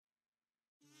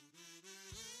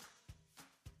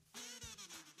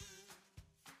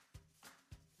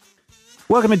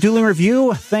Welcome to Dueling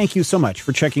Review. Thank you so much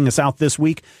for checking us out this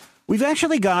week. We've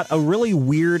actually got a really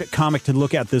weird comic to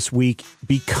look at this week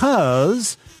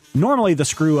because normally the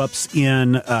screw-ups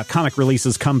in comic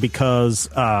releases come because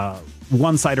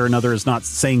one side or another is not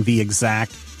saying the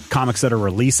exact comics that are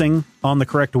releasing on the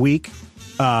correct week.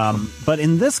 But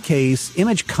in this case,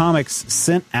 Image Comics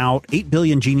sent out 8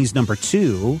 Billion Genies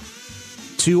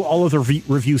 #2 to all of the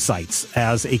review sites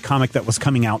as a comic that was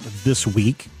coming out this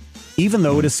week, even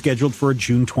though it is scheduled for a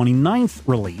June 29th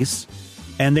release.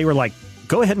 And they were like,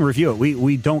 go ahead and review it.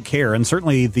 We don't care. And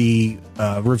certainly the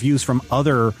reviews from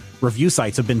other review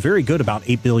sites have been very good about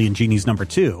 8 Billion Genies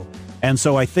 #2. And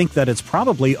so I think that it's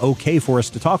probably okay for us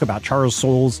to talk about Charles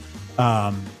Soule's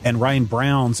and Ryan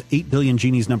Brown's 8 Billion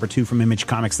Genies #2 from Image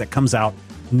Comics that comes out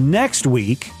next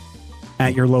week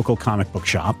at your local comic book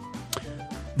shop.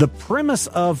 The premise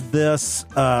of this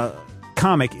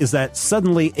comic is that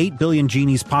suddenly 8 billion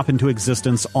genies pop into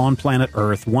existence on planet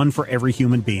Earth, one for every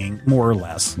human being, more or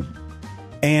less.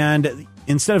 And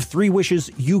instead of 3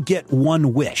 wishes, you get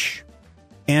 1 wish.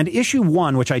 And issue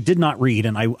 1, which I did not read,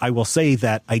 and I will say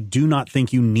that I do not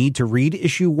think you need to read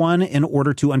issue 1 in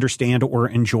order to understand or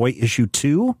enjoy issue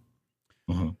 2.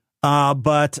 Mm-hmm.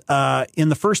 But in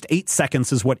the first 8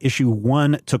 seconds is what issue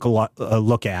 1 took a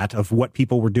look at of what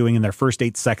people were doing in their first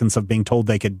 8 seconds of being told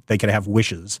they could have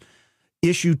wishes.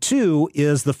 Issue 2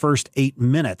 is the first 8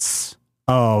 minutes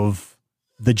of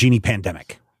the genie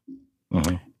pandemic.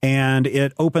 Mm-hmm. And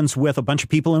it opens with a bunch of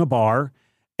people in a bar,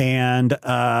 and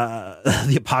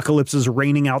the apocalypse is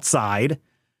raining outside.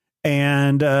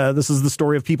 And this is the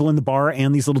story of people in the bar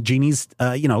and these little genies,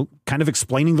 kind of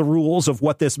explaining the rules of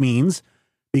what this means.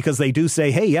 Because they do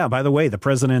say, hey, yeah, by the way, the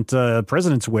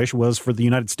president's wish was for the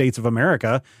United States of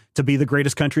America to be the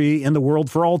greatest country in the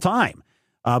world for all time.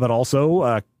 But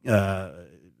also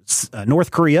North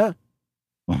Korea,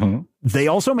 they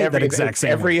also made that exact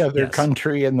same every wish. other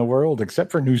country in the world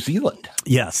except for New Zealand.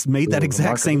 Yes, made that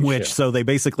exact same wish. So they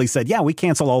basically said, yeah, we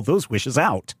cancel all those wishes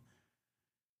out.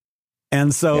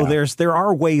 And so there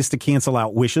are ways to cancel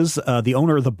out wishes. The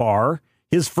owner of the bar,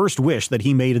 his first wish that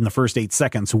he made in the first 8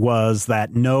 seconds was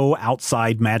that no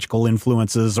outside magical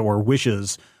influences or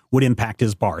wishes would impact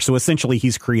his bar. So essentially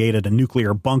he's created a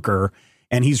nuclear bunker,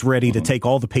 and he's ready to take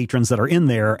all the patrons that are in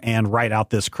there and ride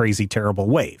out this crazy, terrible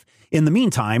wave. In the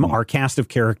meantime, our cast of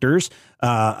characters,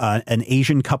 an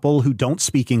Asian couple who don't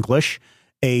speak English,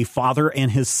 a father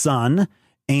and his son,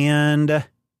 and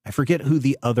I forget who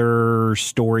the other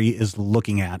story is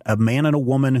looking at. A man and a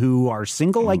woman who are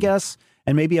single, I guess,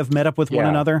 and maybe have met up with one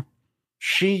another.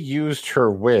 She used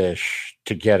her wish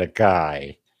to get a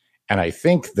guy, and I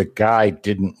think the guy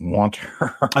didn't want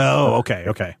her. Oh,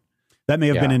 okay. That may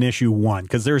have been in issue 1,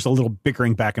 because there's a little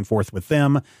bickering back and forth with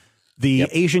them. The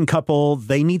Asian couple,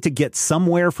 they need to get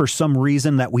somewhere for some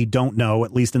reason that we don't know,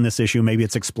 at least in this issue. Maybe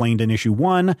it's explained in issue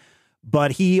 1.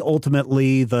 But he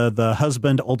ultimately, the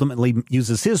husband ultimately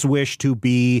uses his wish to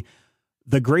be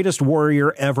the greatest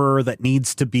warrior ever that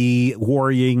needs to be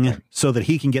warring so that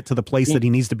he can get to the place that he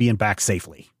needs to be and back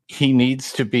safely.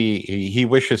 He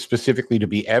wishes specifically to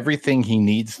be everything he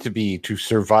needs to be to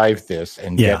survive this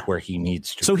and get where he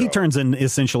needs to. So he turns in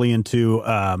essentially into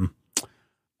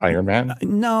Iron Man?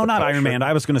 No, not Iron Man.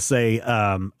 I was going to say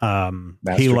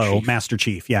Halo, Master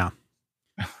Chief. Yeah.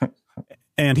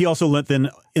 And he also then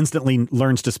instantly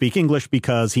learns to speak English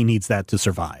because he needs that to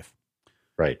survive.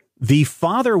 Right. The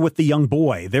father with the young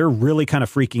boy, they're really kind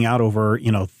of freaking out over,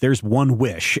 there's one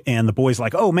wish, and the boy's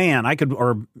like, oh man,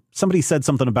 or somebody said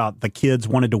something about the kids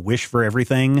wanted to wish for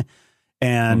everything.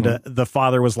 And the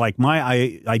father was like,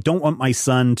 I don't want my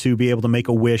son to be able to make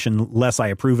a wish unless I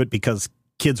approve it because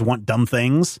kids want dumb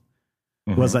things.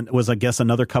 Was I guess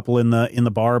another couple in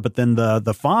the bar. But then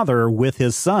the father with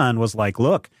his son was like,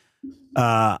 look,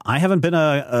 I haven't been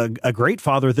a great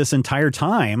father this entire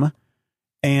time.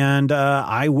 And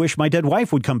I wish my dead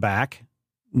wife would come back.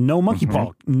 No monkey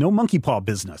paw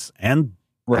business. And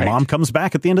mom comes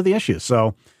back at the end of the issue.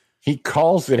 So he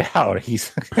calls it out.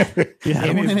 He's none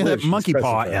of that monkey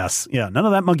paw s. Yeah, none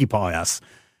of that monkey paw s.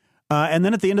 And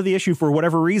then at the end of the issue, for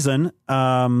whatever reason,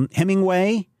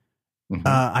 Hemingway.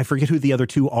 I forget who the other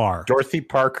two are. Dorothy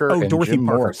Parker and Dorothy Jim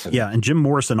Parker. Morrison. Yeah, and Jim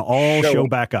Morrison all show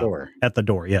back up at the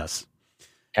door. Yes.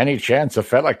 Any chance a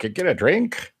fella could get a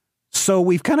drink? So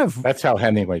we've kind of... That's how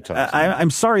Hemingway talks. I'm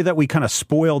sorry that we kind of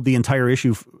spoiled the entire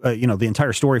issue, the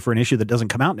entire story for an issue that doesn't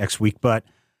come out next week, but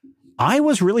I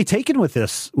was really taken with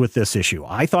this issue.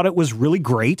 I thought it was really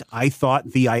great. I thought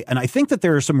and I think that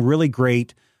there are some really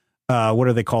great, what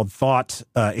are they called? Thought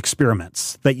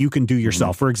experiments that you can do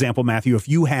yourself. For example, Matthew, if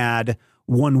you had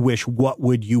one wish, what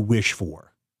would you wish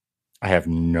for? I have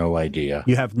no idea.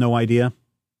 You have no idea?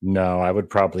 No, I would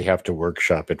probably have to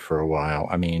workshop it for a while.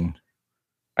 I mean,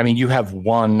 you have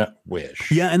one wish.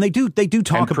 Yeah, and they do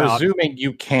talk about presuming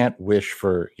you can't wish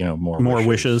for, more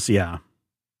wishes. Yeah.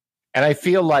 And I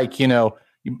feel like,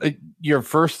 your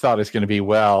first thought is going to be,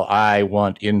 well, I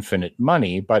want infinite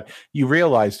money, but you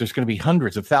realize there's going to be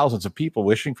hundreds of thousands of people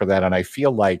wishing for that. And I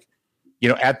feel like,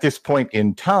 at this point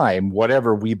in time,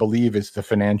 whatever we believe is the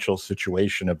financial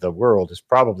situation of the world is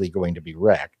probably going to be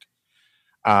wrecked.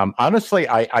 Honestly,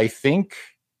 I think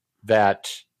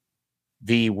that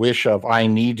the wish of I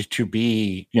need to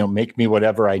be, make me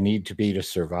whatever I need to be to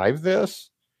survive this.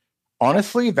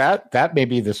 Honestly, that may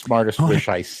be the smartest wish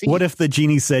I see. What if the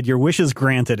genie said your wish is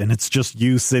granted and it's just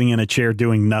you sitting in a chair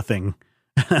doing nothing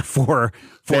for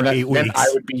 8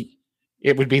 weeks?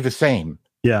 It would be the same.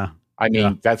 Yeah. I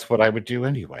mean, that's what I would do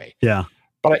anyway. Yeah.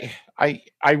 But I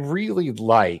really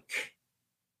like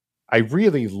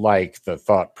the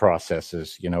thought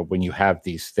processes, when you have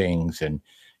these things and,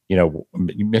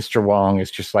 Mr. Wong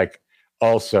is just like,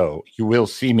 also, you will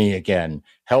see me again,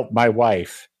 help my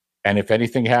wife. And if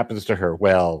anything happens to her,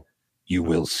 well, you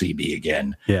will see me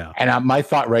again. Yeah. And my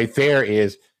thought right there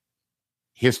is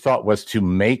his thought was to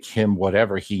make him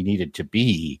whatever he needed to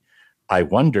be. I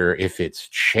wonder if it's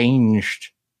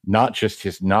changed not just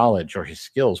his knowledge or his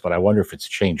skills, but I wonder if it's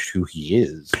changed who he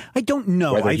is. I don't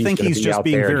know. I think he's just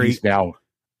being very now.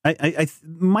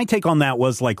 My take on that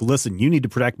was like, listen, you need to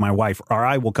protect my wife or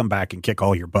I will come back and kick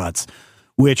all your butts,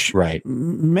 which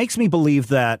makes me believe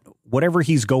that whatever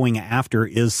he's going after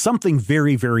is something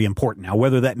very, very important. Now,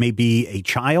 whether that may be a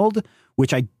child,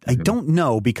 which I don't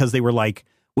know, because they were like,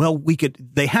 well,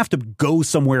 they have to go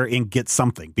somewhere and get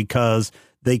something, because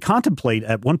they contemplate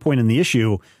at one point in the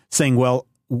issue saying, well,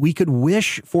 we could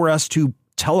wish for us to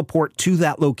teleport to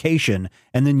that location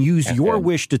and then use your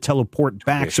wish to teleport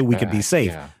back so we could be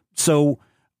safe. Yeah. So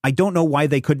I don't know why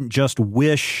they couldn't just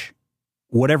wish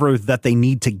whatever that they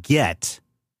need to get,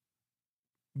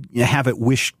 have it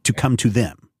wish to come to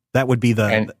them. That would be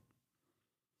I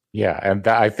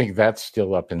think that's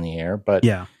still up in the air. But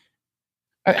yeah,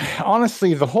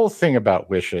 honestly, the whole thing about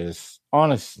wishes,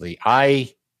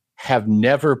 I have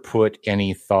never put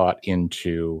any thought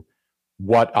into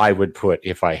what I would put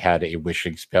if I had a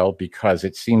wishing spell, because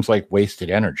it seems like wasted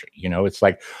energy. It's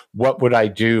like, what would I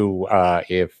do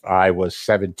if I was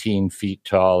 17 feet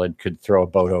tall and could throw a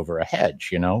boat over a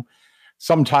hedge?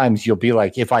 Sometimes you'll be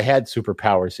like, if I had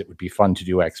superpowers, it would be fun to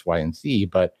do X, Y, and Z,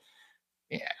 but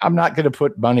I'm not going to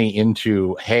put money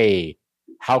into, hey,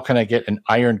 how can I get an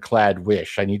ironclad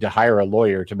wish? I need to hire a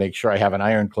lawyer to make sure I have an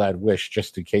ironclad wish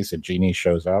just in case a genie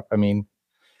shows up. I mean,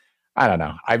 I don't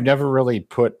know. I've never really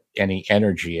put any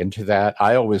energy into that.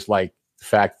 I always like the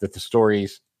fact that the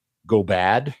stories go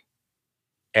bad.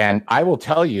 And I will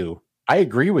tell you, I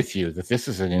agree with you that this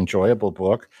is an enjoyable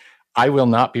book. I will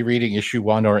not be reading issue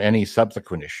 1 or any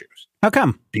subsequent issues. How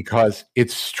come? Because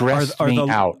it's stressed me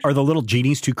out. Are the little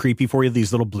genies too creepy for you?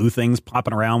 These little blue things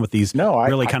popping around with these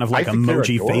kind of like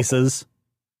emoji faces?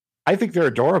 I think they're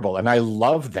adorable, and I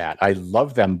love that. I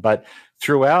love them. But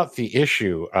throughout the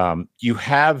issue, you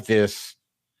have this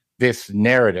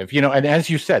narrative, and as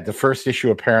you said, the first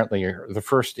issue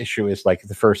is like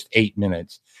the first 8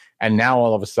 minutes, and now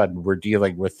all of a sudden we're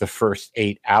dealing with the first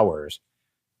 8 hours,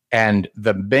 and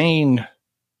the main,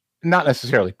 not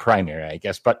necessarily primary, I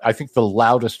guess, but I think the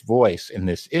loudest voice in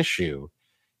this issue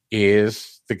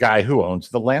is the guy who owns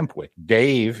the Lampwick.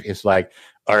 Dave is like,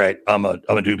 all right, I'm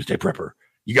a doomsday prepper.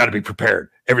 You got to be prepared.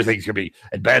 Everything's going to be,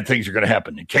 and bad things are going to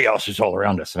happen, and chaos is all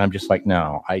around us. And I'm just like,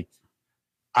 no, I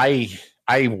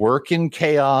work in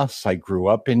chaos. I grew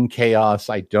up in chaos.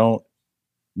 I don't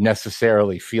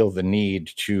necessarily feel the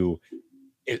need to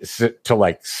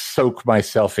like soak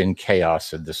myself in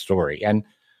chaos in the story. And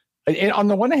on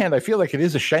the one hand, I feel like it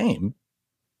is a shame,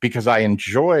 because I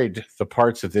enjoyed the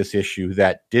parts of this issue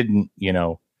that didn't,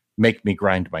 make me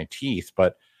grind my teeth.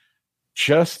 But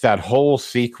just that whole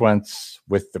sequence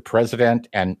with the president,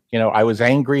 and, I was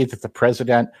angry that the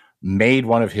president made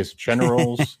one of his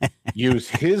generals use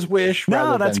his wish.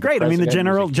 No, that's great. I mean,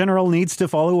 the general needs to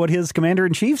follow what his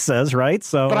commander-in-chief says, right?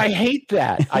 So, but I hate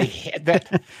that. I hate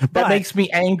that. That makes me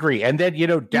angry. And then,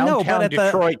 downtown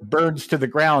Detroit burns to the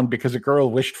ground because a girl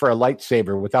wished for a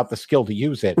lightsaber without the skill to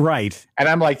use it. Right. And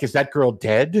I'm like, is that girl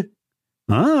dead?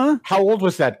 How old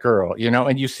was that girl?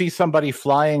 And you see somebody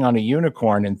flying on a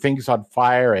unicorn and things on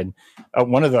fire. And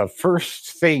one of the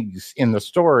first things in the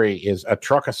story is a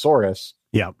Truckosaurus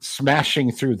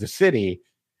smashing through the city.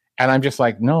 And I'm just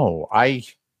like, no, But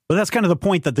that's kind of the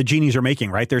point that the genies are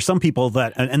making, right? There's some people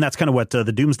that, and that's kind of what the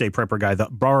Doomsday Prepper guy, the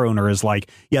bar owner, is like,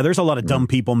 yeah, there's a lot of dumb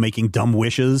people making dumb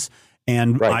wishes.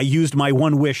 And I used my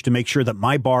one wish to make sure that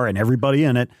my bar and everybody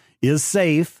in it is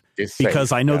safe,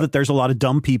 because I know that there's a lot of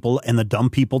dumb people, and the dumb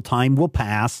people time will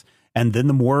pass. And then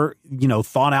the more,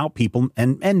 thought out people,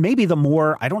 and maybe the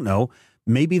more, I don't know,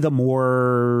 maybe the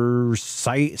more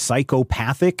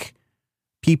psychopathic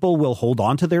people will hold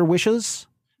on to their wishes,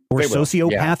 or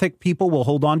sociopathic people will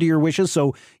hold on to your wishes.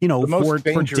 So, for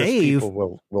Dave,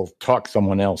 people will talk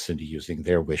someone else into using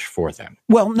their wish for them.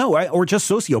 Well, no, or just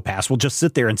sociopaths will just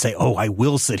sit there and say, oh, I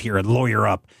will sit here and lawyer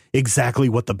up exactly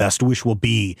what the best wish will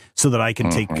be so that I can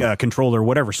take control or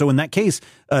whatever. So in that case,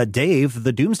 Dave,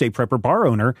 the Doomsday Prepper bar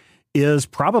owner, is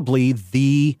probably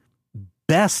the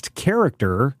best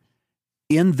character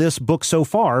in this book so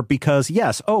far, because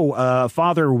yes,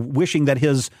 father wishing that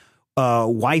his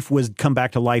wife would come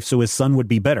back to life so his son would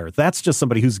be better. That's just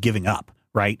somebody who's giving up,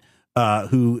 right?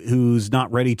 Who's not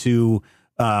ready to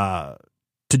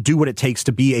do what it takes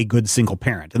to be a good single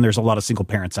parent. And there's a lot of single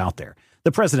parents out there.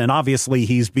 The president, obviously,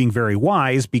 he's being very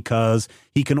wise because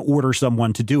he can order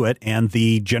someone to do it. And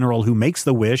the general who makes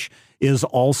the wish is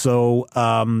also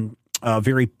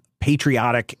very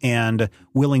patriotic and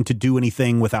willing to do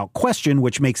anything without question,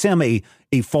 which makes him a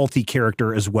faulty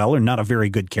character as well, or not a very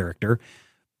good character.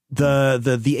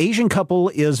 The Asian couple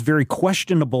is very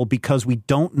questionable because we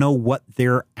don't know what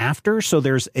they're after. So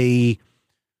there's a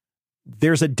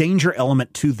danger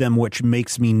element to them, which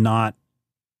makes me not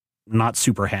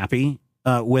super happy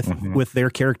with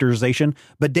their characterization.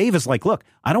 But Dave is like, look,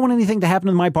 I don't want anything to happen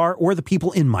in my bar or the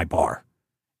people in my bar.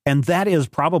 And that is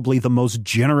probably the most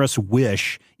generous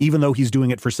wish, even though he's doing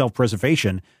it for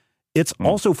self-preservation. It's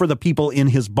also for the people in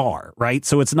his bar, right?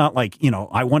 So it's not like,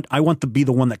 I want to be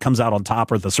the one that comes out on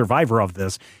top or the survivor of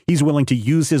this. He's willing to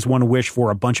use his one wish for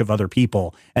a bunch of other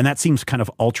people. And that seems kind of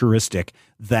altruistic,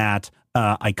 that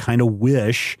I kind of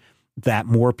wish that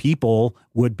more people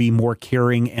would be more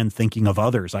caring and thinking of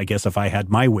others. I guess if I had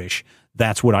my wish,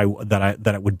 that's what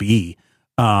that it would be.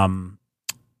 And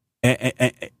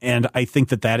I think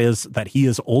that he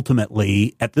is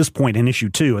ultimately at this point in issue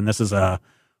 2, and this is a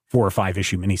 4 or 5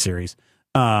 issue miniseries,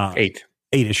 8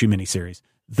 issue miniseries,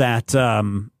 that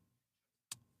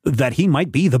he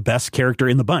might be the best character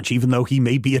in the bunch, even though he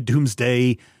may be a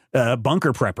doomsday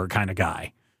bunker prepper kind of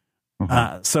guy.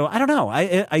 So I don't know.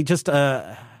 I just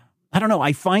I don't know.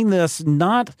 I find this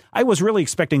I was really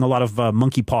expecting a lot of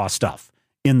monkey paw stuff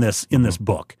in this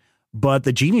book. But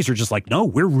the genies are just like, no,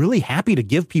 we're really happy to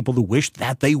give people the wish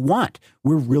that they want.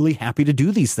 We're really happy to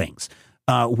do these things.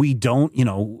 We don't,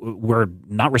 we're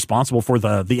not responsible for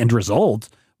the end result,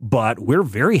 but we're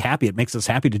very happy. It makes us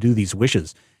happy to do these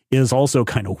wishes. Is also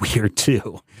kind of weird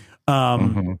too.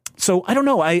 So I don't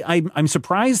know. I'm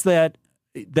surprised that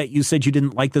you said you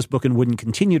didn't like this book and wouldn't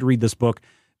continue to read this book,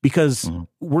 because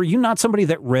were you not somebody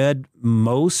that read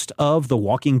most of The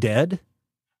Walking Dead?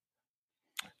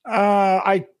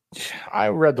 I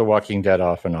read The Walking Dead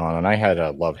off and on, and I had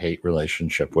a love-hate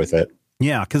relationship with it.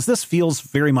 Yeah, because this feels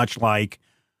very much like,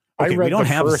 okay, we don't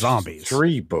have zombies.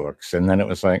 3 books, and then it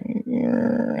was like,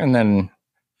 and then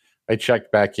I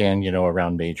checked back in,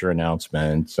 around major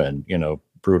announcements and,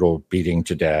 brutal beating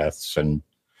to deaths and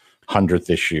 100th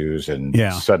issues and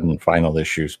sudden final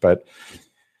issues. But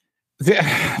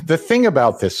the thing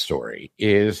about this story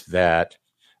is that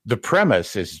the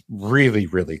premise is really,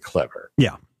 really clever.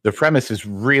 Yeah. The premise is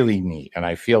really neat, and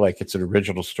I feel like it's an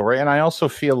original story. And I also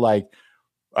feel like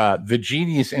the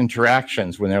genies'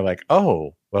 interactions, when they're like,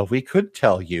 oh, well, we could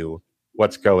tell you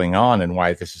what's going on and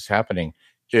why this is happening.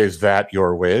 Is that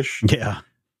your wish? Yeah.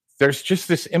 There's just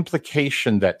this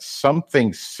implication that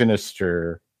something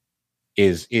sinister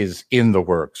is in the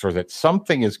works, or that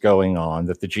something is going on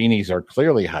that the genies are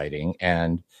clearly hiding.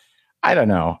 And I don't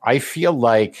know. I feel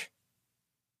like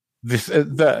this,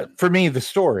 for me, the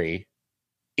story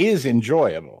is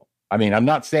enjoyable. I mean, I'm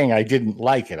not saying I didn't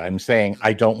like it. I'm saying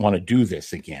I don't want to do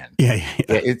this again. Yeah.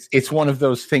 It's one of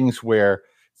those things where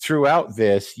throughout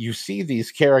this, you see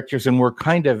these characters, and we're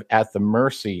kind of at the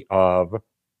mercy of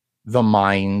the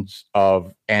minds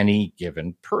of any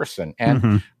given person.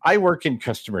 And I work in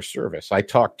customer service. I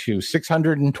talked to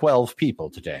 612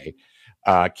 people today,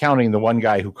 counting the one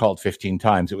guy who called 15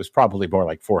 times. It was probably more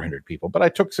like 400 people, but I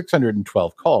took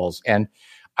 612 calls, and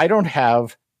I don't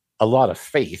have a lot of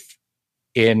faith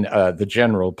in the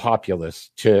general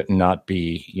populace to not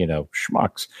be,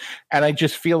 schmucks. And I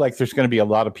just feel like there's going to be a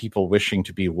lot of people wishing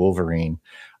to be Wolverine.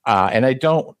 And I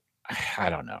don't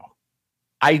know.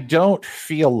 I don't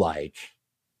feel like,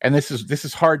 and this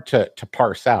is hard to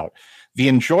parse out. The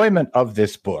enjoyment of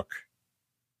this book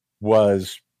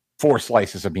was 4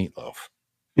 slices of meatloaf.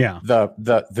 Yeah.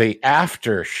 The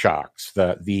aftershocks,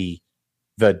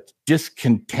 the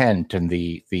discontent and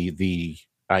the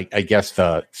I guess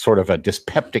the sort of a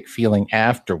dyspeptic feeling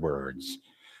afterwards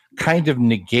kind of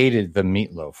negated the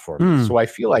meatloaf for me. So I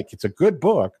feel like it's a good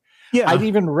book. Yeah. I'd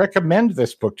even recommend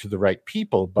this book to the right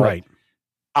people, but Right.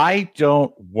 I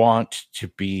don't want to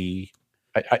be.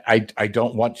 I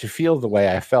don't want to feel the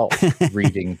way I felt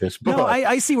reading this book. No,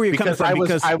 I see where you're coming from,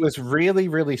 because I was really,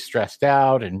 really stressed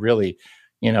out, and really,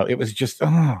 it was just,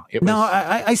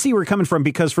 I see where you're coming from,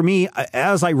 because for me,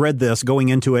 as I read this, going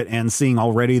into it and seeing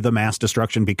already the mass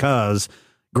destruction because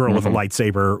girl with a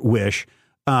lightsaber wish,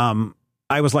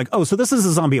 I was like, oh, so this is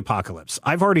a zombie apocalypse.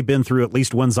 I've already been through at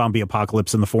least one zombie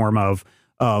apocalypse in the form of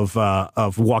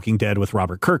Walking Dead with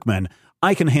Robert Kirkman.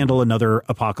 I can handle another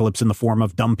apocalypse in the form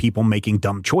of dumb people making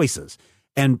dumb choices.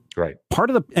 And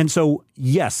so,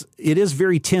 yes, it is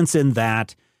very tense in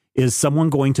that, is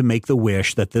someone going to make the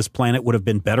wish that this planet would have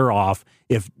been better off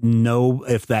if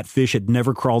that fish had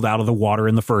never crawled out of the water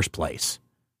in the first place?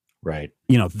 Right.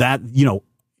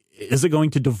 Is it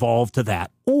going to devolve to that?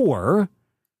 Or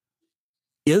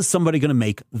is somebody going to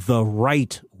make the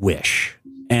right wish?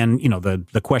 And,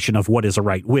 the question of what is a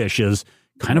right wish is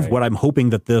kind of what I'm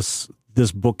hoping that this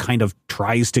book kind of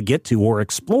tries to get to or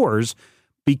explores,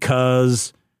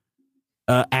 because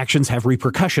actions have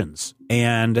repercussions.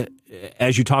 And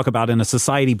as you talk about in a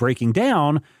society breaking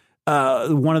down,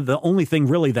 one of the only thing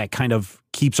really that kind of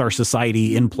keeps our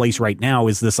society in place right now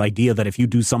is this idea that if you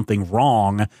do something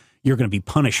wrong, you're going to be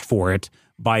punished for it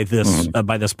by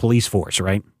this police force,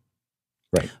 right?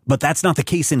 Right. But that's not the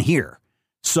case in here.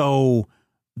 So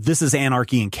this is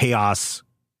anarchy and chaos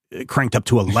cranked up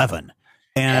to 11.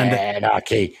 And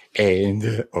anarchy and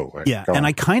and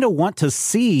I kind of want to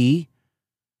see.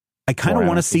 I kind of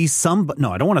want to see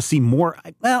no, I don't want to see more.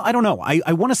 Well, I don't know.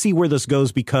 I want to see where this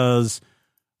goes, because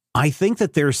I think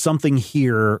that there's something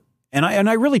here, and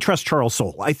I really trust Charles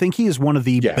Soule. I think he is one of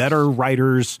the better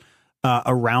writers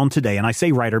around today. And I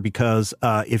say writer because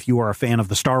if you are a fan of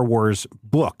the Star Wars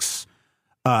books,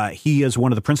 he is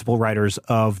one of the principal writers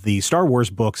of the Star Wars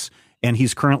books. And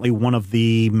he's currently one of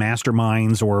the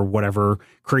masterminds or whatever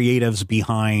creatives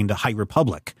behind High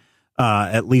Republic,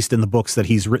 at least in the books that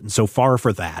he's written so far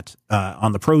for that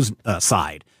on the prose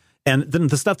side. And then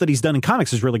the stuff that he's done in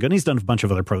comics is really good. And he's done a bunch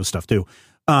of other prose stuff too.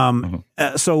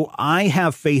 So I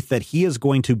have faith that he is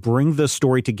going to bring this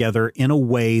story together in a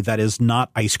way that is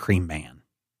not Ice Cream Man.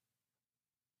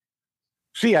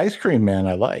 See, Ice Cream Man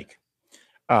I like.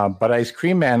 But Ice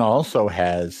Cream Man also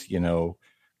has,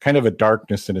 kind of a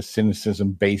darkness and a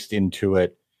cynicism based into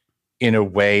it in a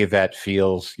way that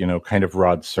feels, kind of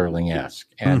Rod Serling-esque.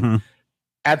 And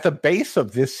at the base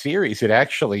of this series, it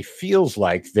actually feels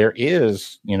like there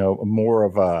is, more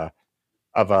of a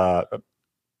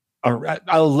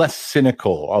less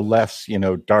cynical, a less,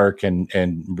 dark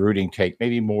and brooding take,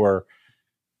 maybe more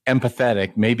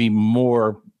empathetic, maybe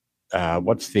more,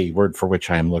 what's the word for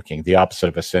which I am looking? The opposite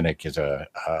of a cynic is a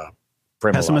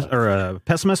pessimist or a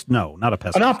pessimist? No, not a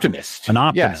pessimist. An optimist. An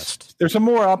optimist. Yes. There's a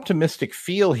more optimistic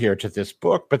feel here to this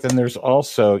book, but then there's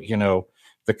also,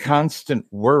 the constant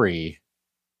worry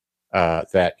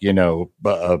that,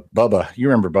 Bubba, you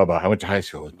remember Bubba? I went to high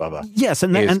school with Bubba. Yes.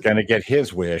 And he's going to get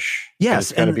his wish.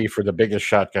 Yes. It's going to be for the biggest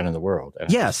shotgun in the world.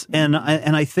 Yes. And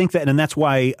I think that, and that's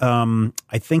why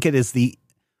I think it is the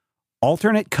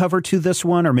alternate cover to this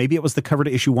one, or maybe it was the cover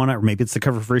to issue 1, or maybe it's the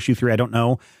cover for issue 3. I don't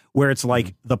know, where it's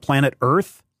like the planet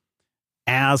Earth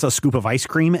as a scoop of ice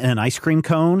cream in an ice cream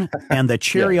cone. And the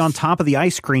cherry on top of the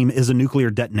ice cream is a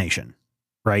nuclear detonation,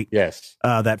 right? Yes.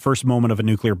 That first moment of a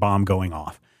nuclear bomb going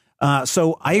off.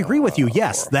 So I agree with you.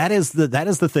 Yes. That is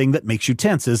the thing that makes you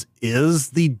tense is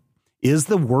the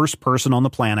worst person on the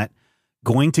planet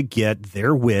going to get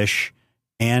their wish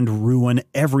and ruin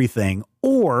everything?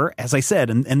 Or, as I said,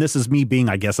 and this is me being,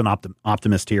 I guess, an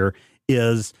optimist here,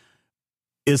 is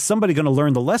somebody going to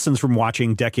learn the lessons from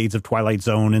watching decades of Twilight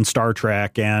Zone and Star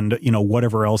Trek and,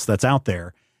 whatever else that's out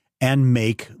there, and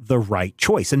make the right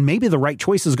choice? And maybe the right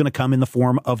choice is going to come in the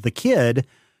form of the kid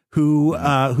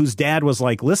whose dad was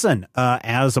like, listen,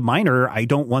 as a minor, I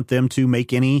don't want them to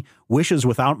make any wishes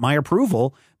without my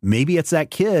approval. Maybe it's that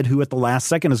kid who at the last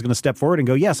second is going to step forward and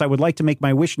go, yes, I would like to make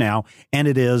my wish now. And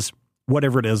it is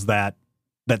whatever it is that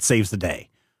saves the day.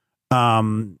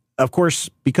 Of course,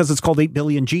 because it's called 8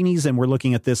 Billion Genies, and we're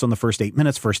looking at this on the first 8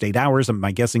 minutes, first 8 hours. And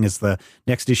my guessing is the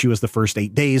next issue is the first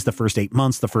 8 days, the first 8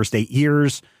 months, the first 8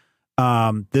 years.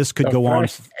 This could go on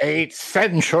 8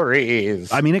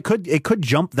 centuries. I mean, it could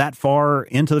jump that far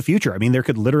into the future. I mean, there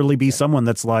could literally be someone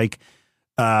that's like,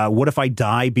 what if I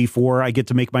die before I get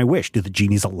to make my wish? Do the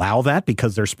genies allow that?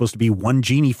 Because there's supposed to be one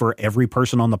genie for every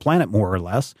person on the planet, more or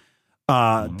less.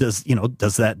 Does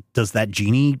that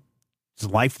genie Does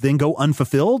life then go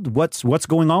unfulfilled? What's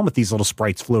going on with these little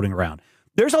sprites floating around?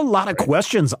 There's a lot of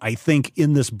questions, I think,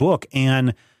 in this book,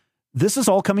 and this is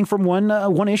all coming from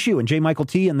one issue. And J. Michael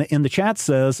T. in the chat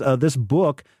says this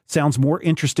book sounds more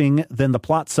interesting than the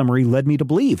plot summary led me to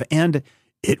believe, and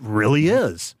it really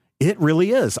is. It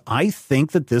really is. I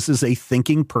think that this is a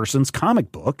thinking person's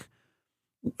comic book.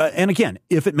 And again,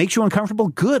 if it makes you uncomfortable,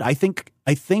 good. I think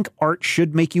art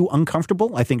should make you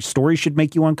uncomfortable. I think stories should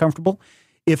make you uncomfortable.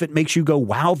 If it makes you go,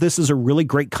 wow, this is a really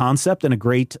great concept and a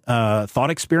great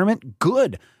thought experiment,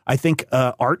 good. I think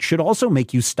art should also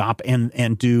make you stop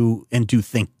and do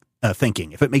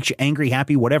thinking. If it makes you angry,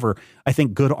 happy, whatever, I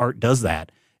think good art does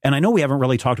that. And I know we haven't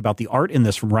really talked about the art in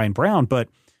this from Ryan Brown, but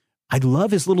I love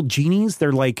his little genies.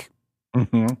 They're like,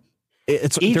 they're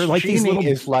like genie these little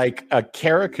is like a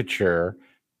caricature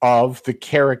of the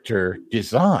character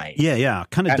design. Yeah.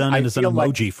 Kind of done it as an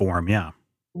emoji form. Yeah.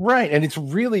 Right. And it's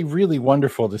really, really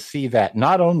wonderful to see that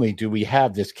not only do we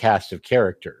have this cast of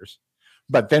characters,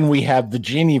 but then we have the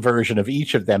genie version of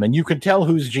each of them. And you can tell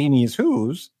whose genie is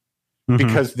whose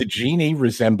because the genie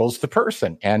resembles the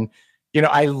person. And,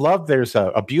 I love there's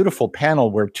a beautiful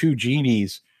panel where two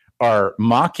genies are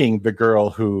mocking the girl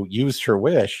who used her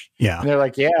wish. Yeah. And they're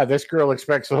like, yeah, this girl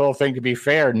expects the whole thing to be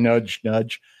fair. Nudge,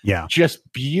 nudge. Yeah.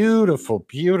 Just beautiful,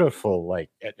 beautiful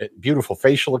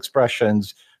facial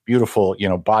expressions, beautiful,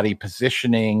 body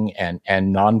positioning and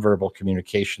nonverbal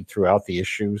communication throughout the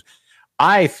issues.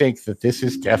 I think that this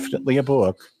is definitely a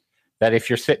book that if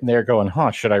you're sitting there going,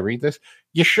 should I read this?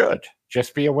 You should.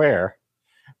 Just be aware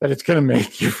that it's going to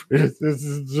make you.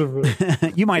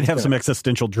 You might have some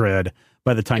existential dread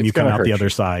by the time you come out the other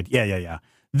side. Yeah.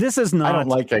 This is not. I don't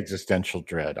like existential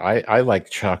dread. I like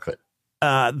chocolate.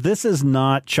 This is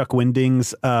not Chuck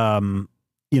Winding's,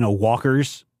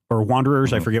 Walkers or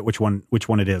Wanderers. I forget which one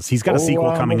it is. He's got a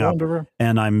sequel coming up,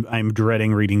 and I'm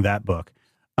dreading reading that book.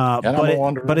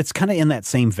 But it's kind of in that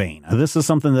same vein. This is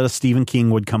something that a Stephen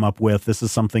King would come up with. This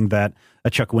is something that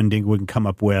a Chuck Winding would come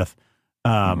up with.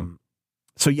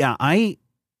 So yeah, I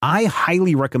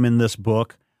highly recommend this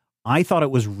book. I thought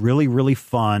it was really, really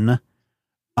fun.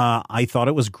 I thought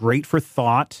it was great for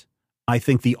thought. I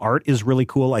think the art is really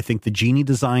cool. I think the genie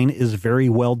design is very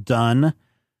well done.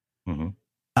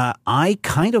 I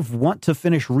kind of want to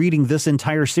finish reading this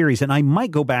entire series, and I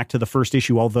might go back to the first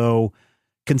issue, although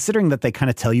considering that they kind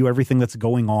of tell you everything that's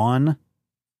going on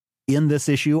in this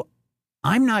issue,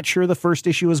 I'm not sure the first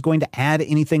issue is going to add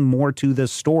anything more to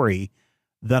this story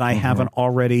that I haven't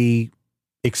already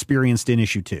experienced in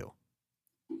issue 2.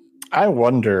 I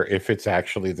wonder if it's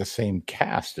actually the same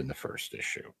cast in the first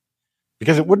issue,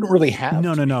 because it wouldn't really have.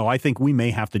 No. I think we may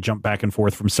have to jump back and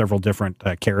forth from several different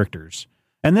characters.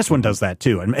 And this one does that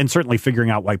too. And certainly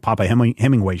figuring out why Papa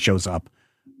Hemingway shows up.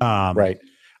 Right.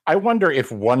 I wonder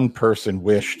if one person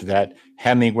wished that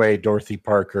Hemingway, Dorothy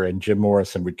Parker, and Jim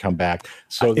Morrison would come back.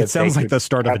 So that it sounds like the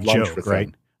start of a joke, right?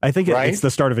 I think it's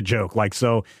the start of a joke. Like,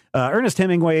 so Ernest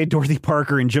Hemingway, Dorothy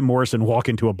Parker, and Jim Morrison walk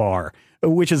into a bar,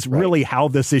 which is really how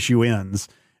this issue ends.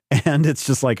 And it's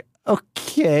just like,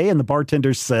 okay. And the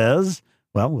bartender says,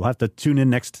 well, we'll have to tune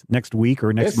in next week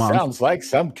or next month. Sounds like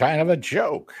some kind of a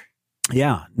joke.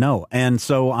 Yeah, no. And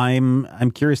so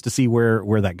I'm curious to see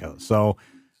where that goes. So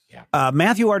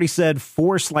Matthew already said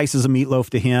 4 slices of meatloaf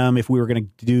to him. If we were going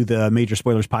to do the Major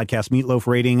Spoilers Podcast meatloaf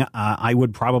rating, I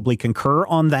would probably concur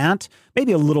on that.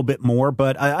 Maybe a little bit more,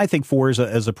 but I think 4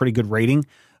 is a pretty good rating.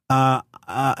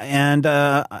 And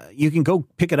you can go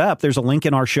pick it up. There's a link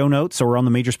in our show notes or on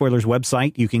the Major Spoilers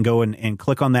website. You can go and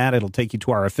click on that. It'll take you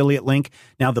to our affiliate link.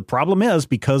 Now, the problem is,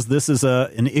 because this is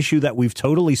an issue that we've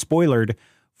totally spoilered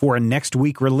for a next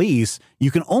week release, you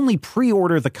can only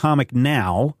pre-order the comic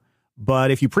now.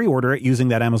 But if you pre-order it using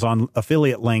that Amazon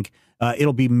affiliate link,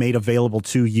 it'll be made available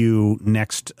to you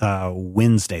next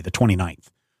Wednesday, the 29th.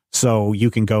 So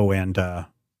you can go and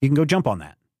jump on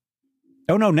that.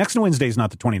 Oh, no, next Wednesday is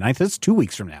not the 29th. It's 2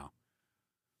 weeks from now.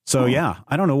 So, yeah,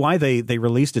 I don't know why they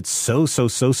released it so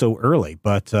early.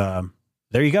 But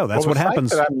there you go. That's what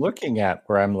happens. That I'm looking at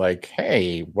where I'm like,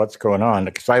 hey, what's going on?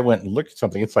 Because I went and looked at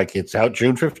something. It's like it's out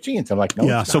June 15th. I'm like, no,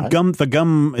 yeah. It's So not. the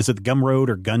Gum, is it the Gum Road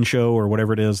or Gun Show or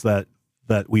whatever it is that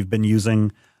we've been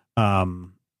using?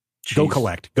 Go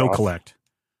collect.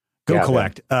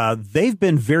 They've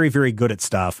been very, very good at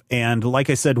stuff. And like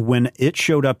I said, when it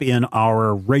showed up in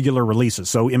our regular releases,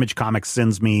 so Image Comics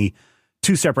sends me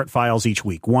 2 separate files each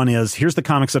week. One is, here's the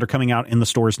comics that are coming out in the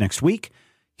stores next week.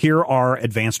 Here are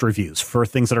advanced reviews for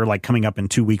things that are like coming up in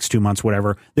 2 weeks, 2 months,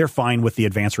 whatever. They're fine with the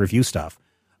advanced review stuff.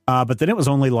 But then it was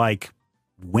only like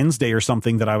Wednesday or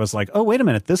something that I was like, oh, wait a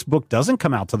minute. This book doesn't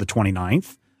come out to the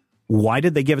 29th. why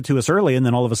did they give it to us early? And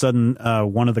then all of a sudden,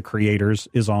 one of the creators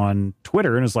is on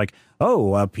Twitter and is like,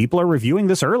 oh, people are reviewing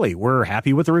this early. We're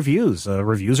happy with the reviews.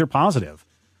 Reviews are positive.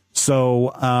 So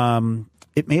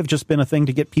it may have just been a thing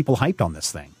to get people hyped on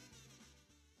this thing.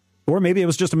 Or maybe it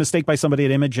was just a mistake by somebody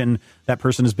at Image and that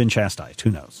person has been chastised.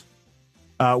 Who knows?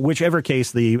 Whichever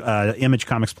case, the Image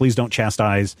Comics, please don't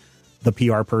chastise the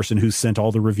PR person who sent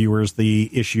all the reviewers the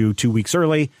issue 2 weeks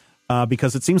early,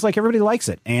 because it seems like everybody likes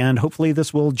it. And hopefully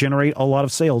this will generate a lot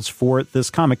of sales for this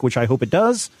comic, which I hope it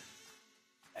does.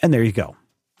 And there you go.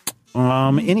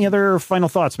 Any other final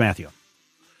thoughts, Matthew?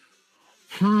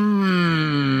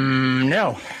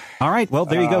 No. All right. Well,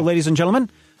 there you go, ladies and gentlemen.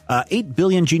 8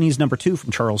 Billion Genies #2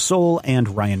 from Charles Soule and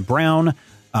Ryan Brown.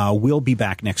 We'll be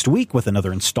back next week with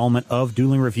another installment of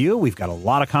Dueling Review. We've got a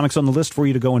lot of comics on the list for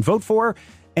you to go and vote for.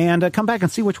 And come back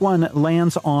and see which one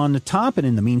lands on top. And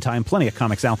in the meantime, plenty of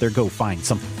comics out there. Go find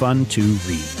something fun to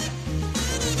read.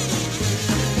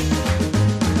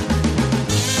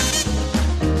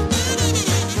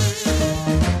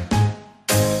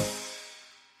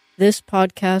 This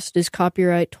podcast is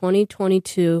copyright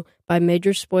 2022 by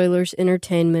Major Spoilers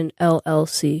Entertainment,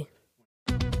 LLC.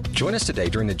 Join us today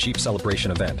during the Jeep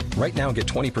Celebration event. Right now, get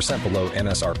 20% below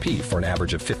MSRP for an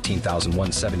average of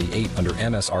 $15,178 under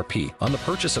MSRP on the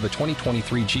purchase of a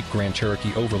 2023 Jeep Grand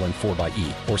Cherokee Overland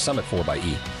 4xE or Summit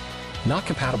 4xE. Not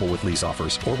compatible with lease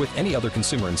offers or with any other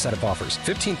consumer incentive offers.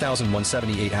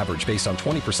 $15,178 average based on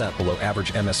 20% below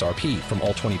average MSRP from all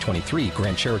 2023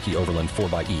 Grand Cherokee Overland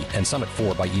 4xE and Summit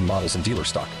 4xE models in dealer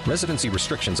stock. Residency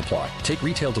restrictions apply. Take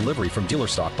retail delivery from dealer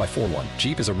stock by 4/1.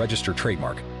 Jeep is a registered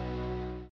trademark.